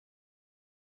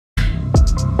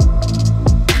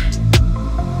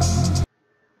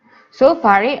So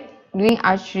Farid doing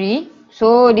archery.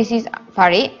 So this is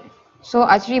Farid. So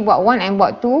archery buat 1 and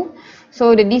buat 2.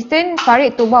 So the distance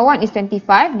Farid to buat 1 is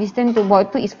 25. Distance to buat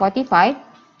 2 is 45.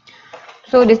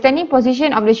 So the standing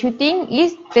position of the shooting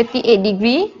is 38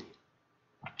 degree.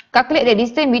 Calculate the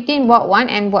distance between buat 1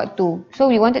 and buat 2. So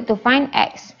we wanted to find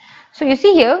x. So you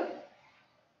see here,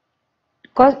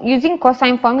 using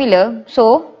cosine formula,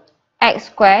 so x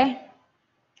square.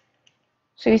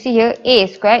 So you see here, a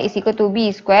square is equal to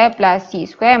b square plus c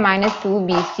square minus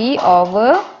 2bc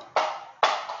over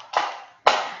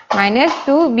minus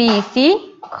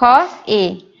 2bc cos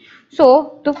a.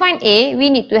 So to find a,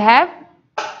 we need to have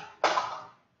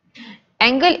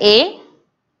angle A,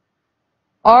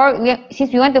 or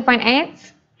since we want to find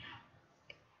x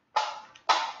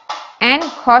and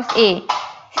cos A.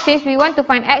 Since we want to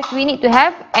find x, we need to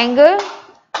have angle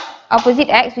opposite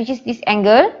x, which is this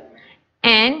angle,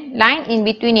 and line in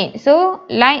between it. So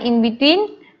line in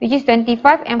between, which is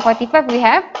 25 and 45 we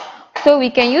have. So we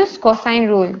can use cosine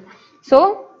rule.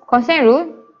 So cosine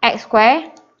rule, x square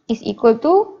is equal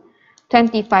to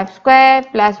 25 square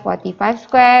plus 45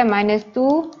 square minus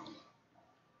 2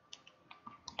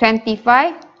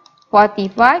 25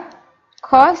 45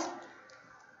 cos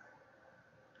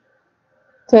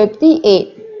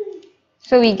 38.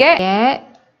 So we get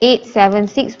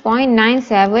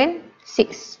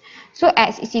 876.976. So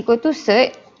x is equal to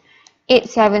cert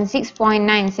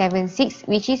 876.976,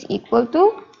 which is equal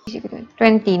to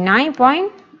 29.614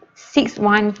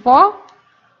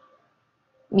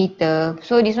 meter.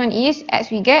 So this one is,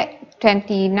 as we get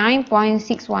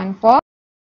 29.614